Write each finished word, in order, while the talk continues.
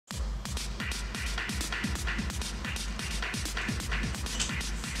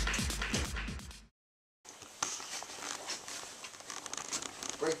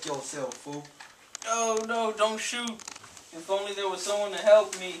yourself, fool. Oh no, don't shoot. If only there was someone to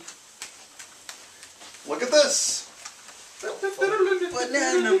help me. Look at this.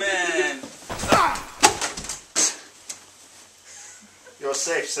 Banana Man. You're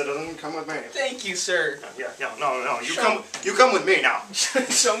safe, citizen. Come with me. Thank you, sir. Yeah, no. You come with me now.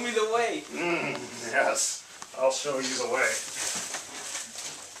 Show me the way. Yes. I'll show you the way.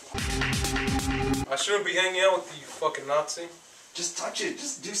 I shouldn't be hanging out with you, you fucking Nazi. Just touch it.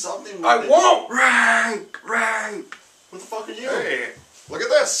 Just do something with it. I won't! Rank! What the fuck are you? Hey, look at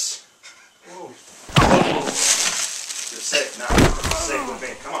this. Whoa. You're safe now. You're safe with me.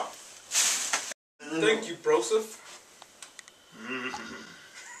 Come on. Thank you, Broseph.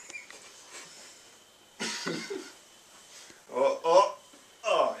 Oh,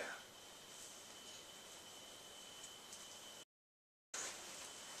 yeah.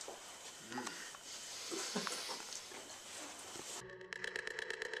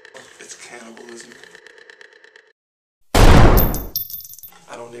 It's cannibalism.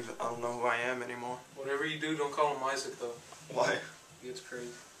 I don't know who I am anymore. Whatever you do, don't call him Isaac, though. Why? He gets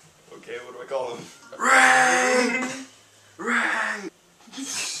crazy. Okay, what do I call him? Rain! I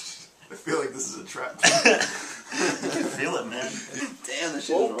feel like this is a trap. You can feel it, man. Damn, this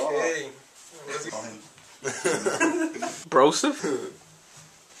shit is raw. Okay. Broseph?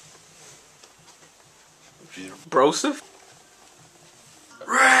 Broseph?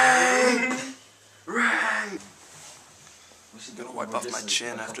 Rain! I'm gonna wipe off my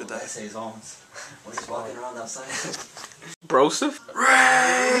chin after that. Essays almost. We're just walking around outside. Broseph?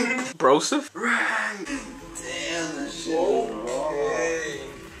 Rain! Broseph? Rain! Damn, this shit is